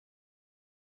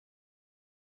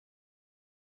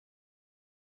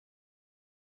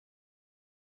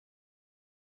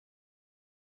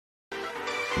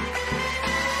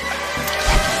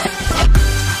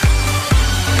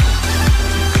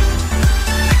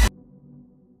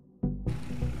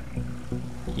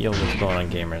Yo, what's going on,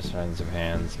 gamers, friends of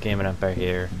hands? Gaming Empire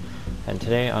here, and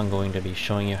today I'm going to be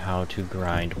showing you how to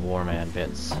grind warmind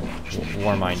bits,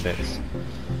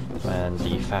 and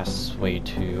the fastest way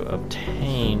to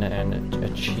obtain and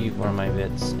achieve warmind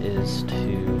bits is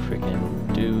to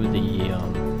freaking do the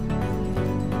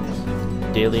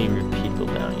daily repeatable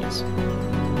bounties.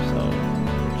 So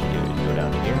you go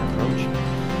down here, approach,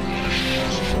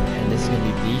 and this is going to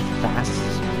be the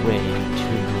fastest way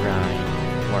to grind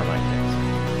warmind bits.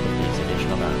 These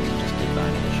additional bounties, just keep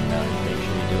buying additional bounties. Make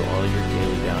sure you do all your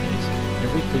daily bounties.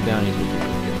 Your weekly bounties will be a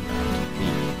good amount.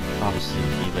 Obviously,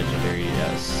 the legendary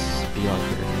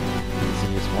Spelunker easy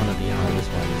is one of the hardest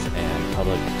ones, and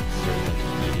public certainly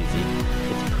easy.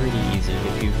 It's pretty easy.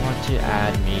 If you want to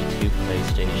add me to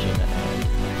PlayStation,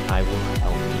 and I will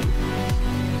help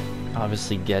you.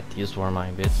 Obviously, get these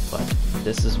warmind bits, but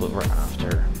this is what we're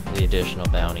after. The additional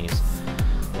bounties.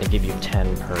 They give you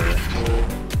 10 per.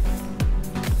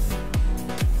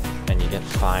 And you get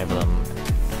 5 of them,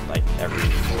 like every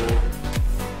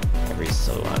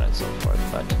so on and so forth.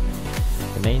 But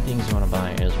the main things you want to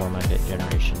buy is warmind bit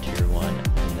generation tier 1,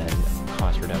 and then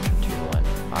cost reduction tier 1.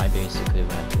 I basically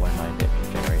went to warmind bit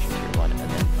generation tier 1, and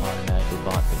then automatically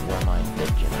bought the warmind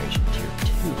bit generation tier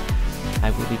 2.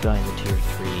 I will be buying the tier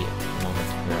 3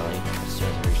 momentarily as soon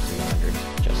as I reach 300,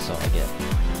 just so I get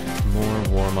more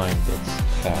warmind bits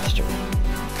faster.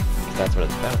 Because that's what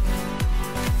it's about.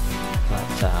 But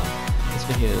this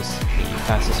video is the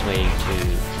fastest way to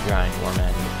grind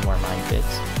warmind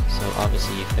bits. So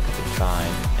obviously you pick up your 5,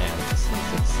 and since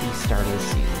it's the start of the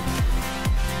season,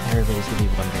 everybody's gonna be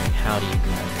wondering, how do you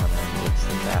grind warmind bits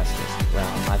the fastest? Well,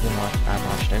 I've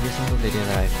watched every single video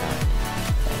that I've found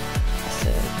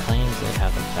that claims they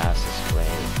have the fastest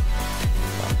way.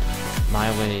 But my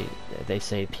way, they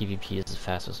say PvP is the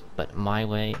fastest, but my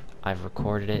way, I've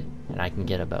recorded it, and I can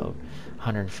get about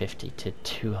 150 to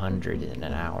 200 in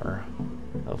an hour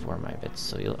of warmind bits.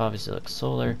 So you'll obviously look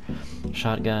solar,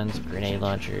 shotguns, grenade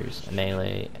launchers,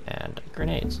 melee, and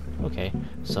grenades. Okay,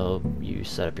 so you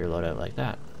set up your loadout like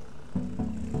that.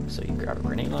 So you grab a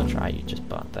grenade launcher, you just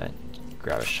bought that.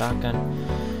 Grab a shotgun,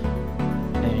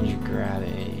 and you grab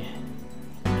a...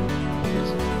 Here's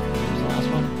the last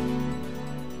one.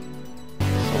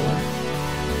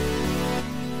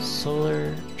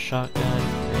 Solar, shotgun,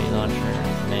 grenade launcher,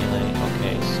 melee.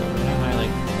 Okay, so we're gonna highlight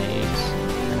grenades,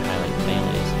 we're gonna highlight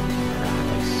melees, we're gonna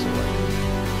highlight solar.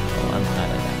 Well, I'm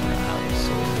highlighting that, we're gonna highlight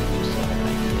solar, so I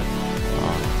might do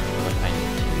what I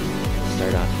need to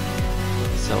start on.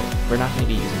 So we're not gonna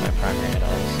be using my primary at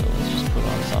all, so let's just put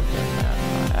on something that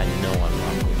I know I'm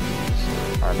not going to use.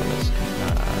 Arbalist,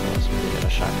 not Arbalist, we're gonna get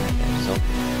a shotgun right there. So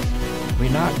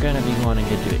we're not gonna be wanting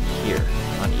to do it here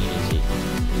on easy.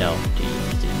 No,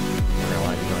 easy. We're going to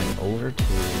want to be going over to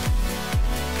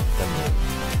the moon.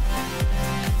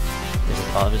 This is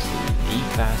obviously the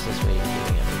fastest way of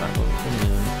doing it. We're going to go to the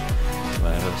moon, we're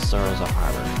going to go to Sorrows of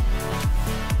Harbor,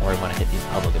 or we want to hit these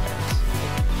public events.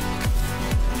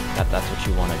 That's what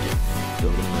you want to do. Go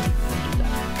to the moon and do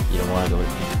that. You don't want to go to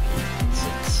PvP.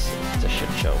 It's a shit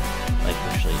show. Like,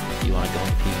 literally, you want to go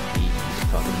into PvP, use a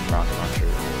fucking rocket launcher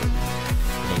or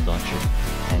grenade launcher,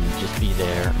 and just be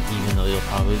there, even though you'll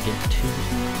probably get two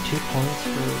points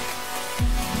for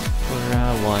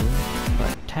one,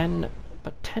 but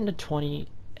 10 to 20,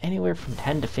 anywhere from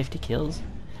 10 to 50 kills,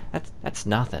 that's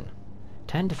nothing.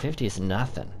 10 to 50 is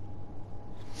nothing.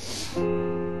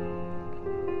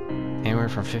 Anywhere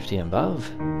from 50 and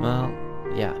above, well,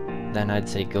 yeah, then I'd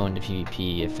say go into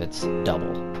PvP if it's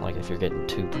double. Like if you're getting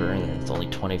 2 per, then it's only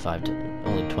 25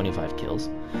 kills.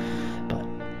 But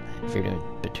if you're doing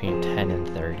between 10 and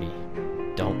 30,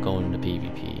 don't go into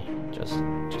PvP.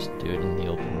 Just do it in the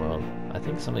open world. I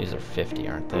think some of these are 50,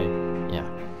 aren't they? Yeah.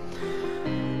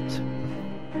 So,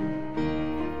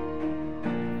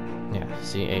 yeah,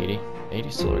 see 80.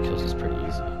 80 solar kills is pretty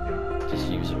easy. Just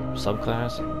use a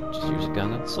subclass and just use a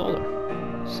gun that's solar.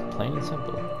 It's plain and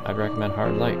simple. I'd recommend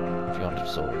hard light if you want to do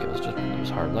solar kills. Just use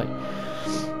hard light.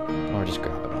 Or just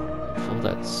grab an hard light full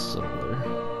that's solar.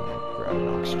 Grab an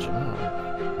oxygen.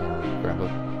 Or grab a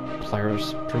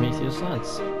Polaris Prometheus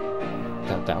lens.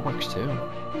 That works too.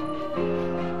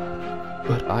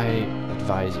 But I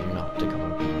advise you not to go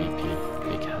in PvP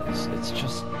because it's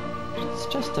just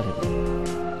a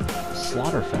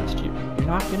slaughter fest. You're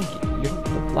not gonna get,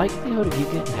 the likelihood of you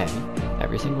getting heavy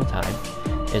every single time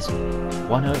is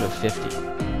 1 out of 50.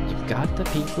 You've got the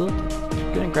people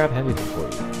who're gonna grab heavy before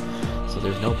you. So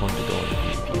there's no point to go into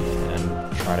PvP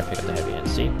and try to pick up the heavy and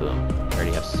see, boom, I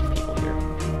already have some people here.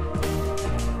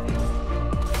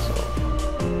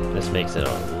 This makes it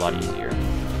a lot easier.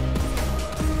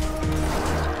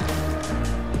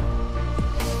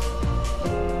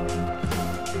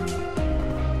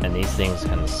 things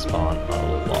can spawn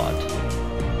a lot.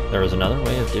 There was another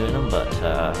way of doing them, but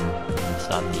it's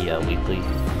not the weekly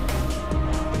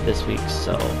this week,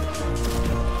 so.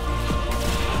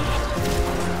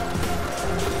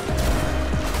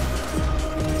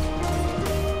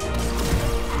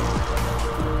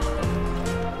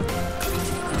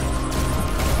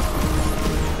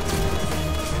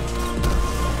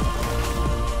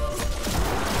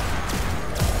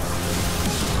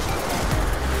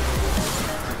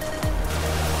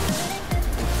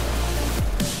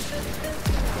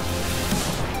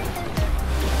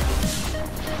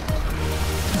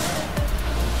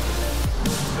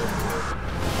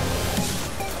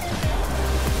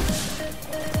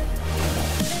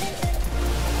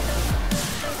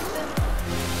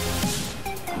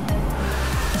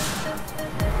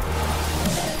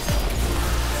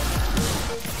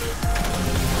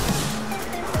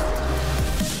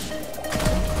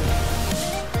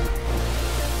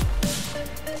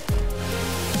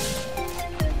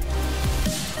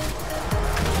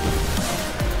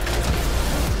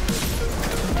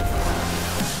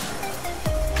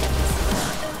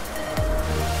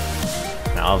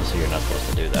 Obviously you're not supposed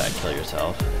to do that, kill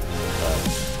yourself.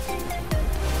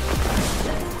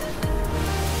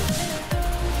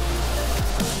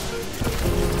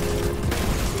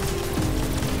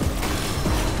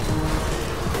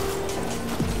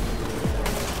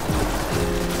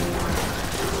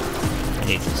 I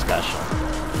need some special.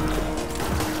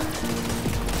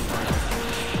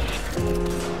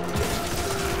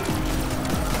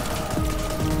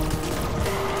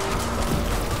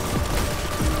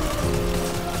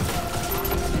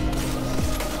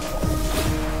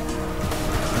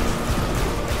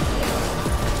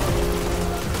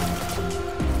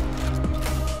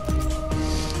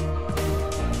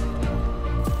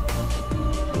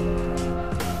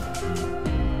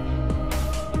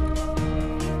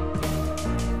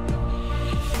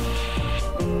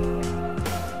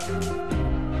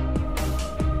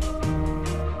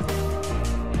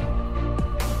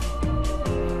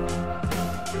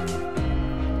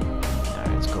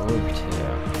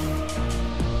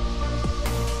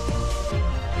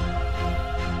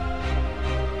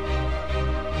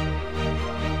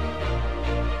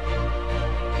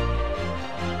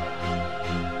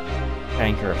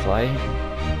 Anchor a flight,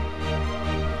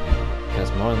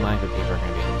 because more than likely people are going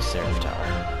to be in the Seraph Tower.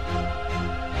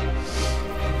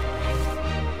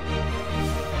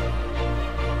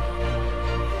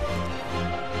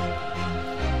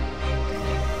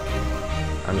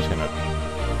 I'm just going to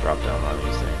drop down one of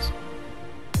these things,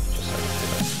 just so I can do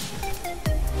it.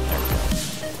 There we go.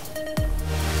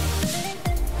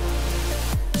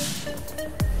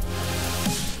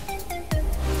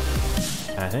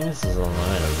 I think this is a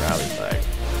limited rally flag.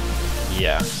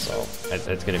 Yeah, so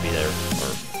it's gonna be there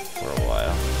for a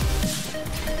while.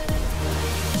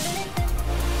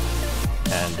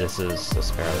 And this is the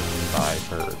sparrow that you buy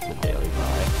for the daily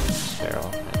buy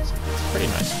sparrow. It's a pretty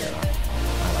nice sparrow.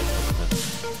 I like the look of it.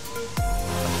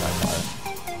 That's why I bought it.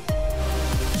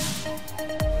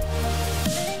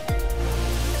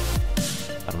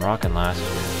 I'm rocking last year.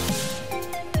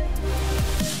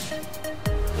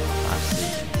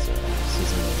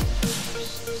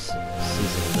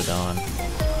 Season of the Dawn.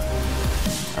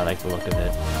 I like the look of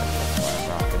it. That's why I'm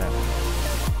rocking it.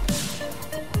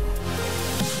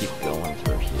 Keep going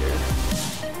through here.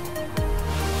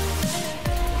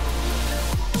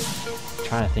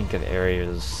 Trying to think of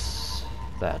areas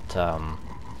that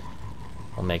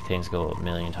will make things go a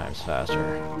million times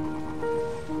faster.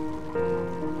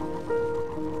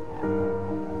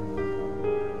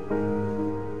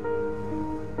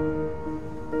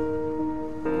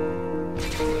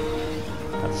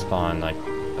 Spawn like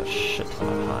a shit ton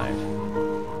of hive.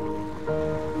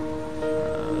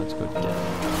 Let's go down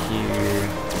here.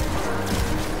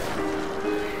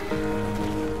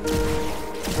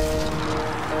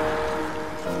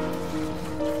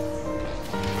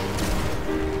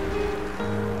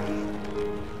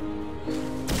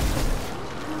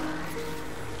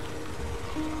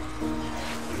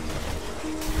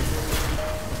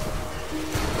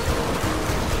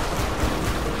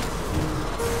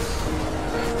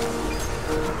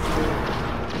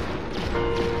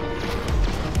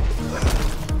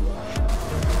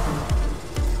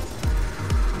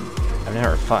 I've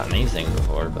never fought in these things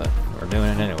before, but we're doing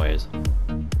it anyways.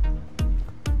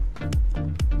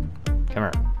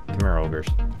 Come here, ogres.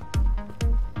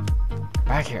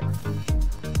 Back here.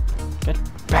 Get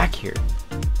back here.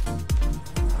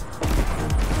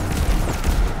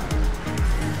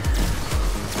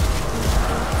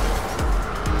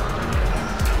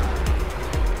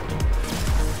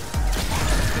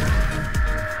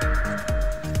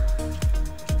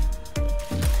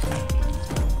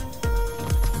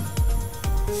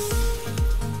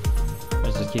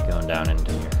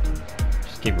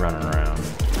 around.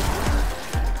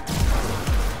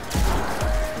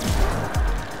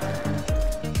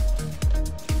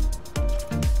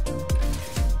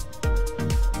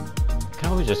 You can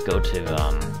always just go to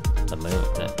the moon,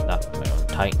 not the moon,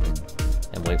 Titan,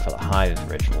 and wait for the Hive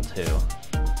ritual too.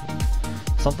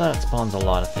 Something that spawns a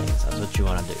lot of things, that's what you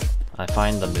want to do. I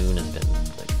find the moon has been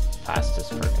the fastest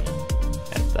for me,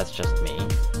 and that's just me.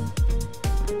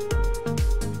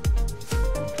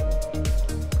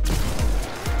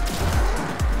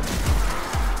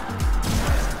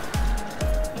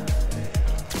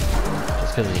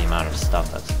 Just because of the amount of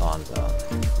stuff that spawns on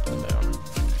the moon.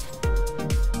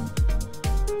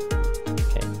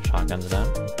 Okay, shotgun's done.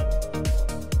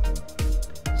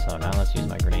 So now let's use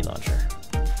my grenade launcher.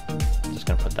 I'm just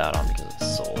gonna put that on because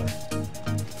it's solar.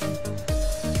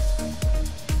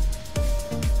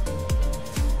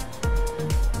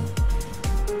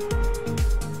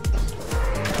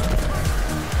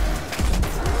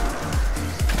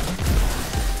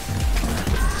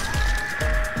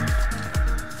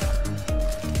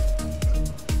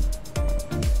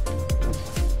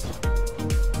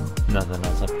 Nothing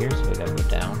else up here, so we gotta go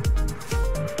down.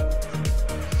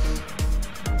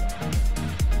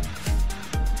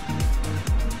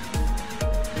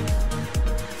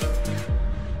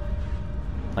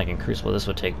 Like in Crucible, this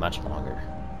would take much longer.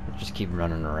 You just keep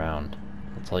running around.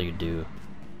 That's all you do.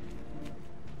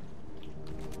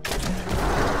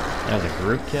 There's a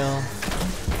group kill.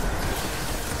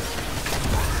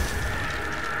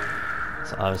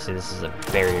 So obviously this is a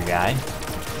barrier guy.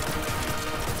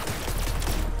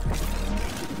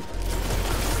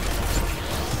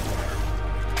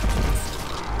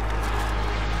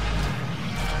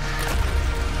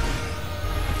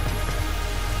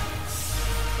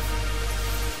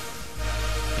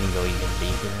 Go even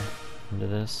deeper into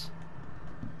this.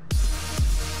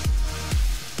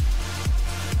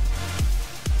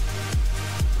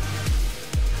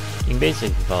 You can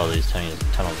basically follow these tiny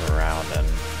tunnels around and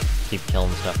keep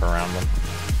killing stuff around them.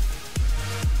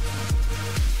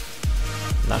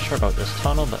 I'm not sure about this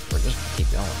tunnel, but we're just gonna keep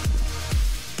going.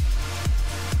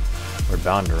 We're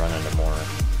bound to run into more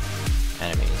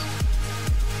enemies.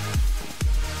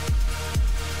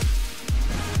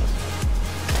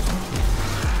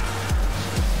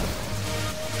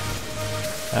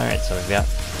 Alright, so we've got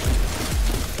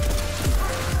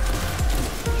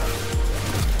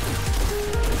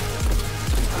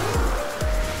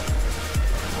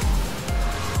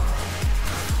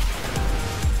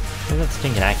look at that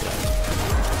stinking acolyte.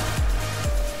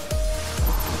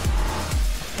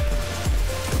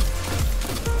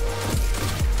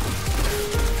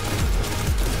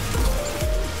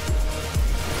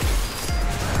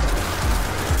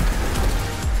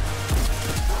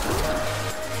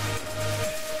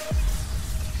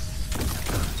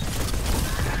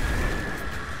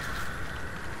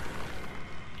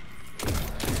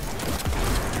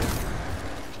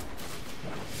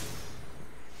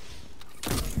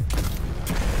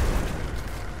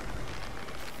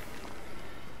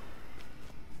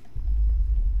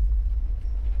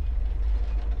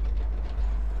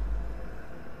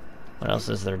 What else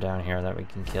is there down here that we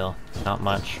can kill? Not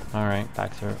much. Alright,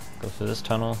 back through. Go through this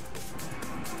tunnel.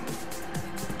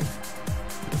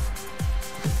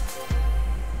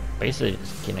 Basically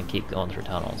just gonna keep going through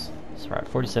tunnels. So we're at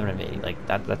 47 of 80. Like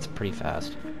that's pretty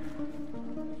fast.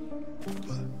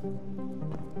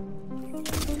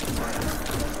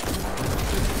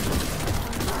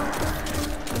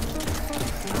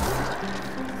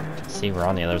 See, we're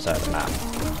on the other side of the map.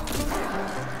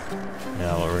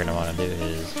 Now what we're gonna want to do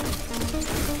is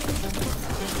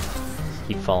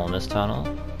keep following this tunnel.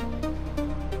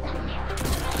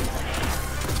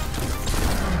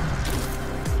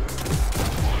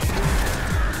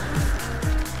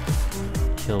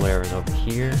 Kill whatever's over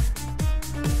here.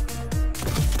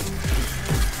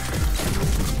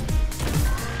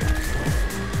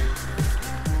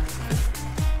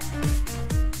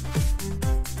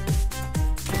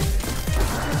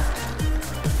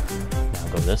 Now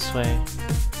go this way.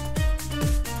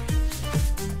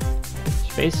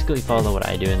 Basically follow what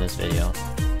I do in this video.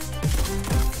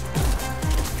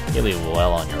 You'll be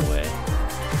well on your way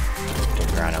to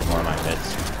grind out more of my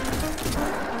bits.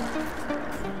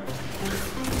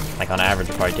 Like on average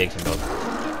it probably takes about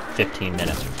 15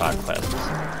 minutes for 5 quests,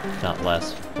 not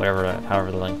less. However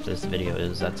the length of this video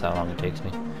is, that's how long it takes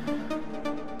me.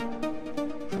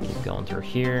 Keep going through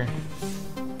here.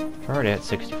 We're already at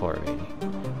 64 of 80.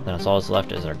 Then all that's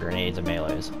left is our grenades and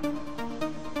melees.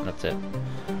 That's it.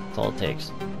 That's all it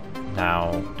takes.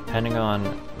 Now, depending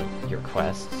on your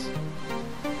quests,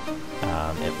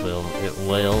 it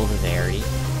will vary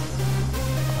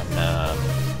on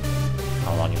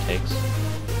how long it takes.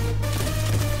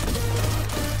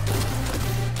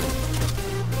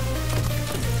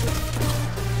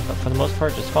 But for the most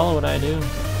part, just follow what I do.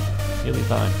 You'll be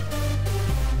fine.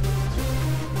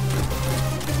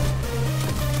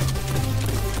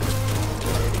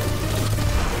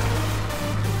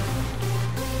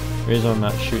 The reason I'm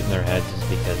not shooting their heads is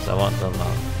because I want them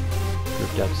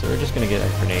grouped up, so we're just gonna get a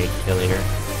grenade kill here.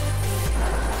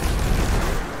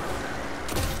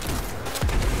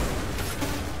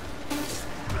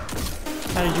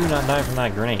 How did you not die from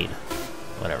that grenade?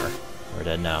 Whatever, we're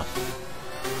dead now.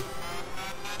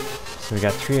 So we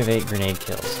got 3 of 8 grenade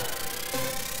kills.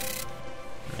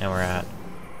 And we're at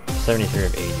 73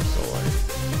 of 80 solar.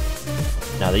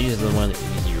 Now these are the one of the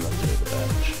easier ones to the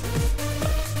bench.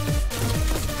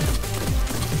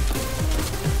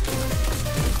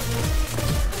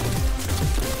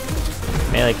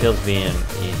 Melee kills being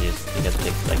easiest because it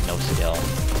takes like no skill.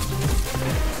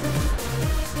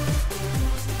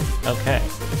 Okay.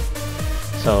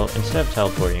 So instead of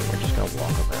teleporting, we're just gonna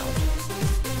walk around.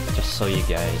 Just so you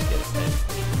guys get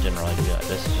a general idea.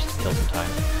 This is just to kill some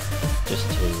time. Just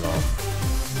to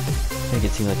make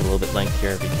it seem like a little bit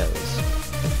lengthier because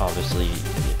obviously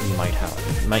you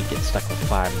might get stuck with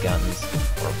 5 guns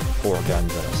or 4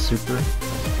 guns and a super.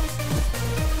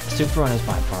 Super one is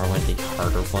by far one of the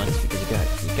harder ones because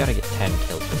you gotta get 10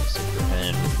 kills with a super,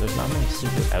 and there's not many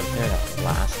supers out there that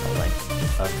last the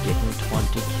length of getting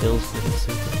 20 kills with a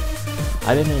super.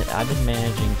 I've been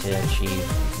managing to achieve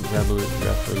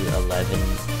roughly 11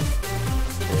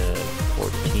 to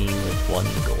 14 with 1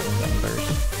 golden gun burst.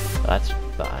 That's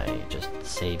by just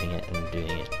saving it and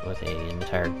doing it with an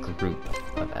entire group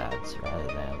of ads rather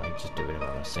than like just doing it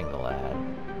on a single ad.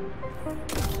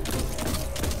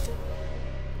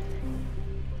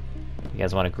 You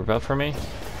guys want to group up for me?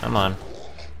 Come on.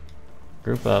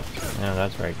 Group up. No,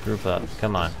 that's right. Group up.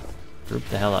 Come on. Group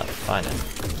the hell up. Find it.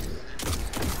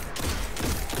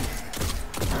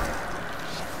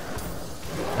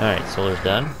 Alright, solar's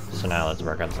done. So now let's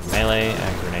work on some melee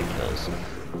and grenade kills.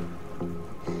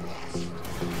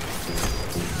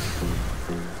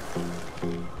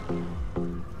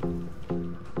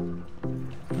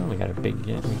 Oh, we got a big...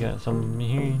 we got some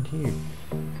here and here.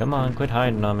 Come on, quit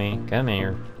hiding on me. Come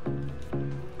here.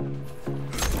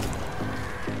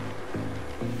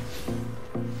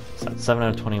 So that's 7 out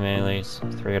of 20 melees,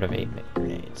 3 out of 8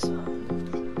 grenades.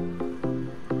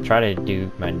 Try to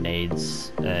do my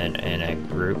nades in a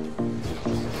group.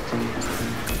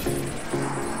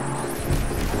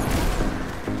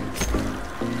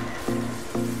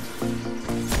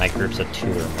 Like groups of 2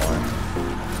 or more.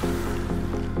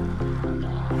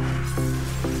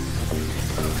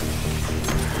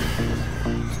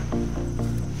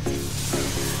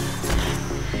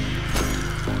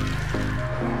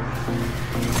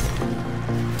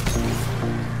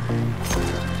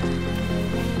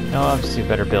 No, obviously a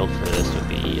better build for this would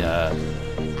be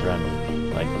run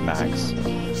like max.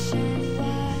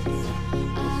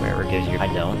 Wherever gives you. I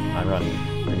don't. I run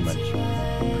pretty much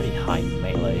pretty high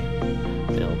melee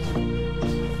build.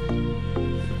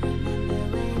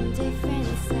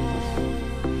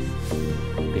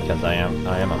 Because I am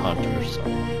a hunter, so I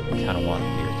kind of want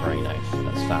your throwing knife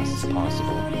as fast as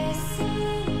possible,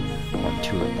 or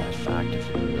 2 of that fact if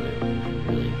you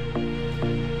really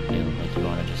feel like you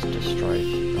want to just destroy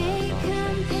things.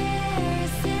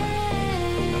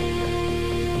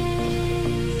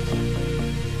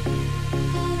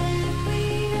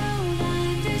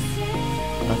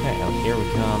 Okay, now here we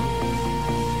come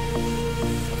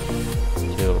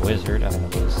to a wizard. I'm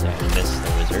gonna say I missed the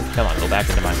wizard. Come on, go back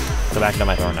into my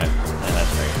throwing knife. Yeah,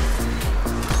 that's right.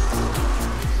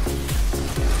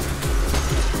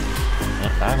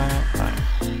 Yeah, fine.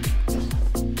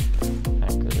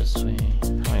 Alright, go this way.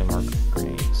 How many more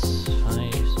grenades? 5,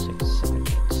 6, 7,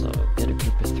 8. So get a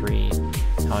group of 3.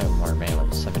 How many more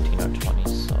melee? 17 out of 20,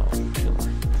 so 2 more.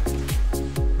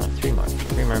 No, 3 more.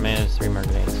 3 more melees, 3 more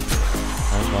grenades.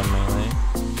 There's 1 melee.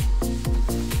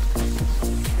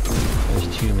 There's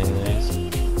 2 melees.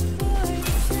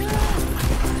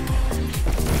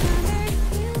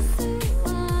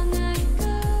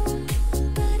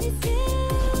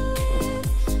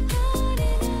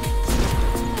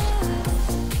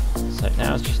 So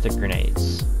now it's just the grenades.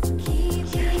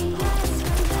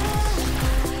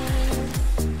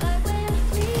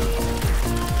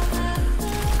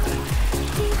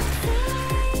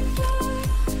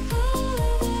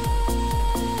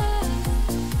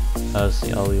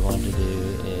 See, all we want to do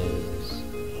is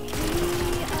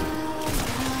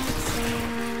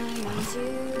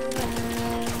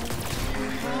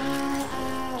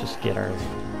just get our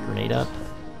grenade up.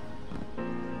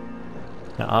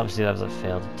 Now obviously that was a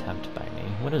failed attempt by me.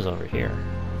 what is over here?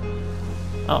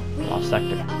 Oh, lost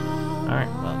sector. Alright,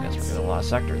 well, I guess we're gonna lost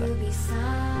sector then.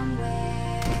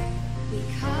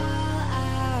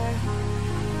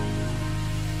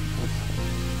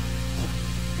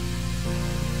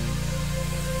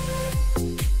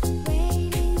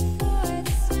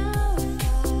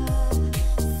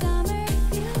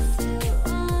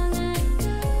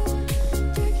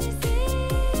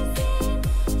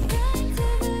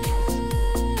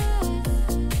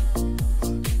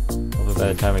 By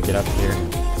the time we get up here,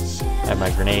 I have my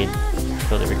grenade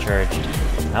fully recharged.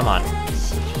 Come on.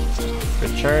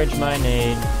 Recharge my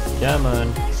nade. Come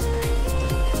on.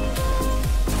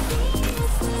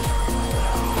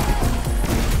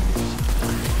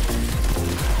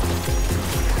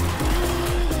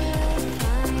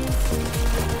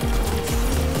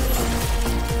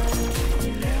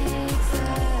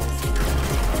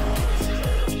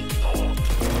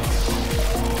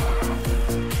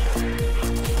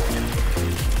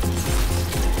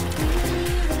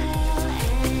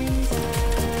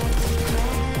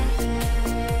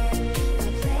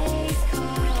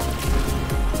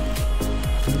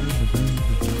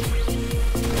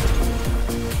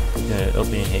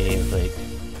 Opening Haze, like,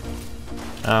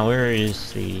 where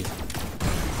is the...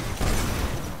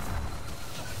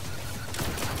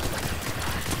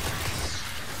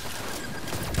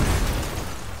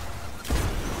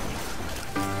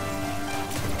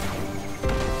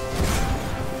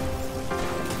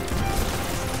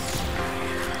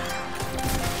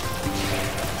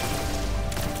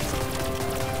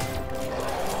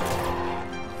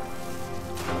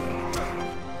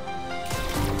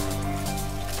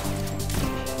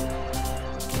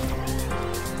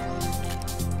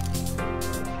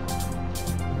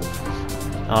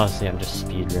 Honestly, I'm just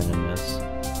speedrunning this.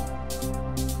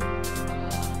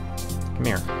 Come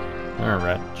here. Come here,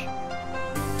 wretch.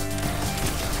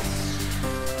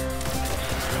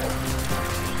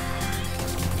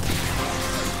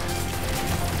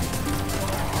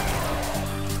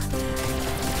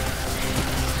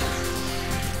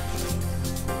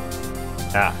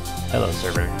 Ah, hello,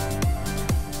 server.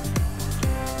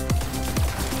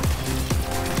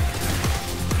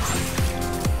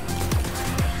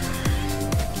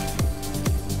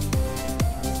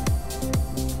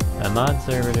 Come on,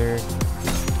 servitor.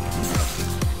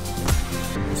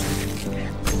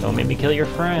 Don't make me kill your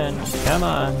friend. Come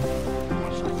on.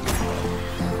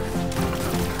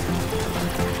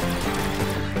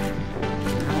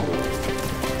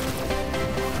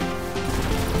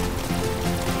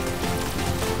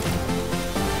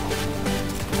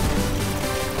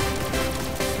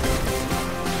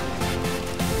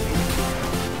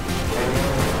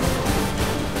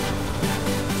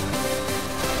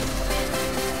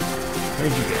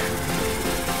 Where'd you go?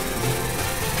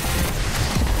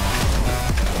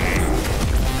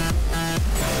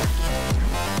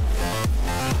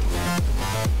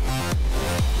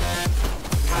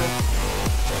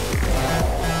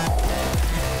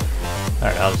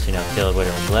 Alright, obviously now kill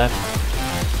whatever's left.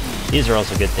 These are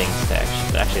also good things to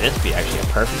actually this would be actually a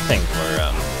perfect thing for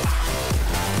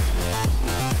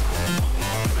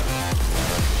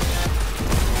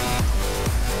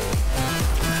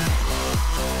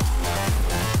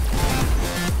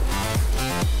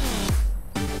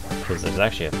because there's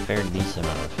actually a fair decent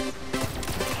amount of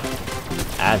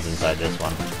ads inside this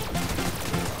one.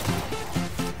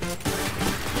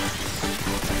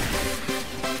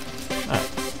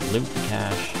 Alright, loot,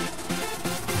 cash,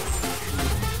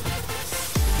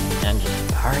 and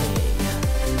just party.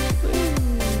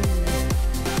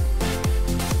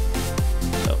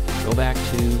 So, go back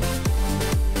to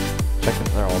check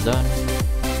if they're all done.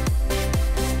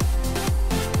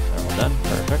 They're all done,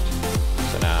 perfect.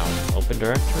 So now, open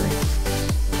directory,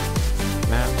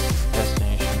 maps,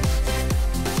 destination,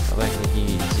 go back to the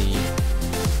EZ,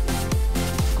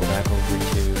 go back over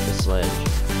to the sledge,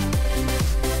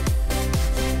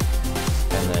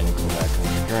 and then go back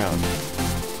over the ground.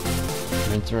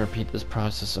 Rinse and repeat this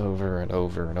process over and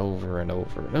over and over and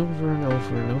over and over and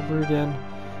over and over again,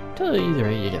 until either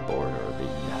A, you get bored, or B,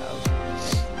 you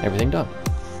have everything done.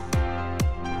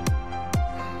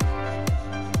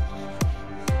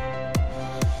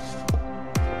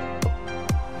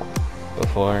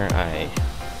 Before I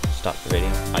stop the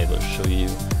video, I will show you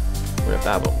what a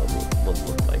battle will look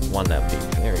like. One that would be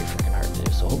very freaking hard to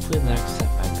do. So hopefully the next set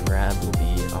I grab will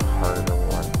be a harder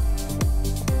one.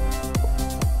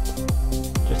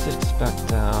 Just expect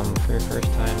for your first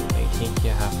time, it may take you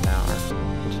half an hour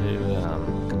to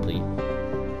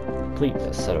complete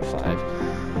a set of 5.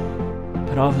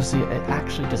 But obviously, it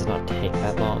actually does not take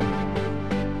that long.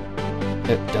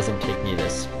 It doesn't take me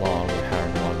this long or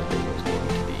however long the video is going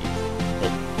to be.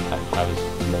 Like, I was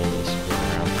mainly screwing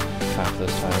around half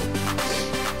this time.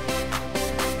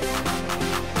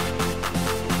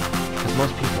 Because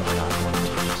most people are not going to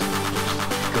just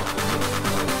go.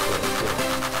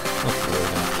 Hopefully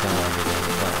we're going to kill everything,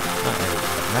 but not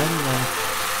everything, but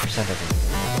 99% of them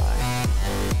will die.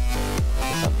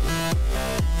 To some people.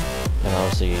 And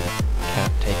also you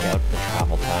can't take out the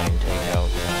travel time, take out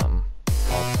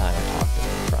all the time I talked to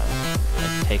the front.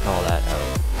 Like, take all that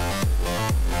out.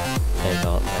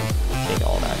 Take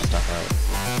all that stuff out.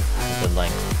 The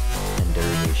length and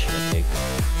duration it takes.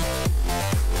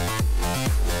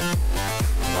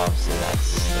 Obviously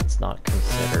that's not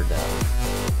considered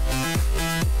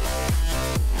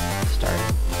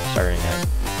starting to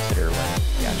consider when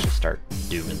you actually start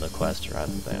doing the quest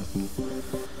rather than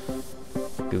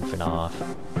goofing off.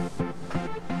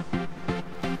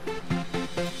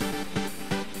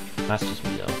 That's just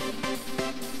me though.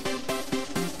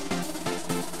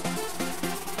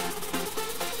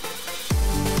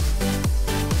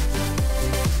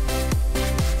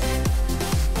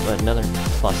 But another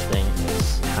plus thing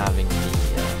is having the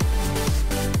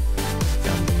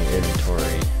guns in your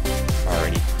inventory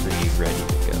already ready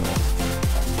to go.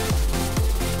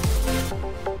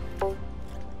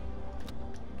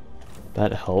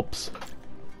 That helps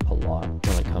a lot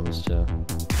when it comes to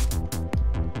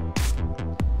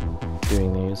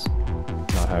doing these,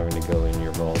 not having to go in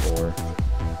your revolver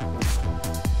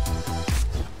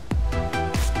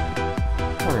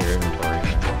or your inventory,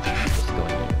 just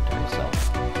going in your inventory itself.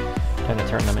 Time to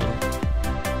turn them in.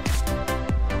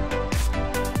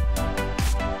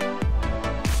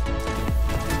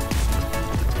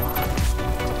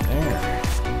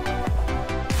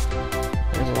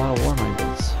 There's a lot of warmind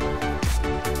bits.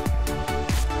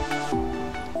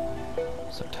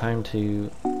 So time to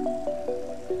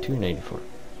 284.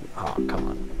 Oh, come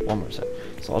on. One more set.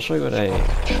 So I'll show you what a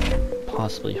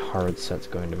possibly hard set's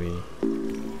going to be.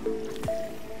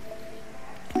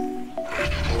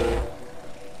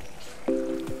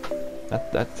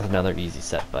 That's another easy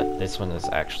set, but this one is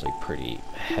actually pretty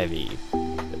heavy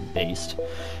based.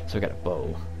 So we got a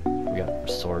bow, we got a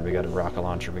sword, we got a rocket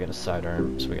launcher, we got a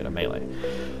sidearm, so we got a melee.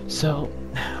 So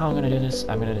how I'm gonna do this,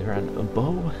 I'm gonna run a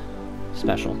bow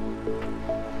special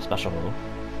bow.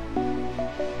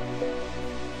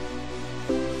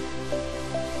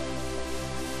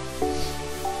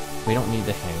 We don't need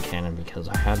the hand cannon because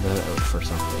I had that out for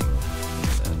something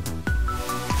and then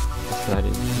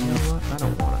decided, you know what, I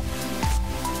don't want it.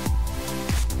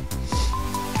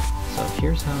 So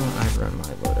here's how I run my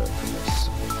loadout for this.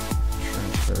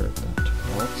 Transfer that to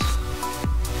vault.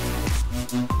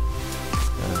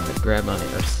 Grab my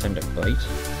ascendant bite.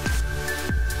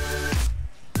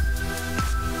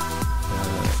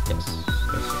 Yes,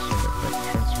 ascendant bite.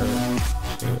 Transfer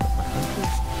to my hunter.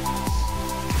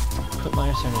 Put my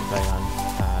ascendant bite on.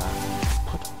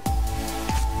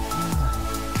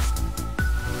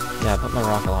 Put my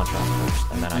rocket launcher on first,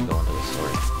 and then I go into the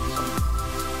sword. So,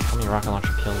 how many rocket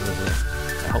launcher kills is it?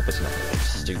 I hope it's nothing like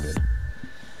stupid.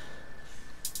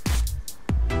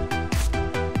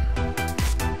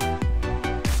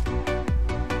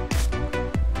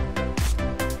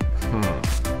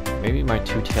 Maybe my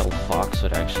two-tailed fox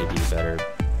would actually be a better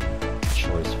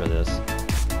choice for this.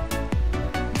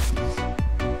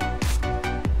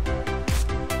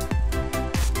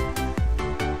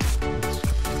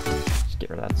 Let's get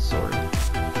rid of that sword.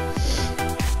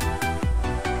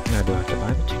 Now, do I have to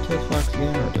buy the two-tailed fox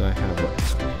again, or do I have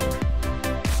what's on here?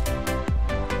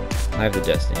 I have the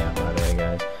Destiny app, by the way,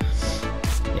 guys.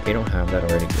 If you don't have that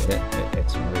already, get it.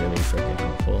 It's really freaking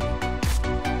helpful.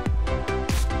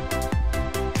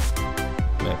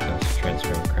 Might cost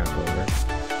transferring crap over.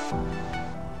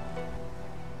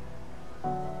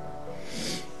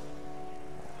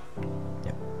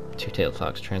 Yep. Two-tailed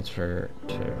fox transfer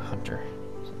to hunter.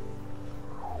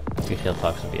 Two-tailed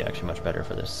fox would be actually much better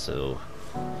for this, so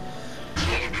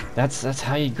that's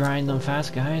how you grind them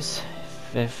fast, guys.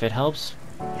 If it helps,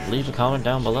 leave a comment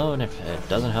down below, and if it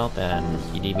doesn't help and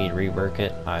you need me to rework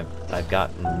it, I've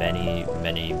got many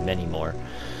more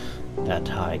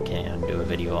that I can do a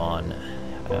video on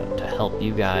to help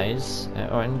you guys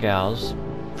and gals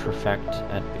perfect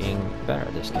at being better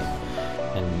at this game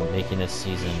and making this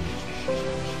season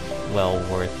well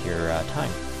worth your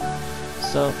time.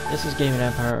 So this is Gaming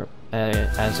Empire.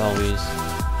 As always,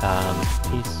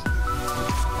 peace.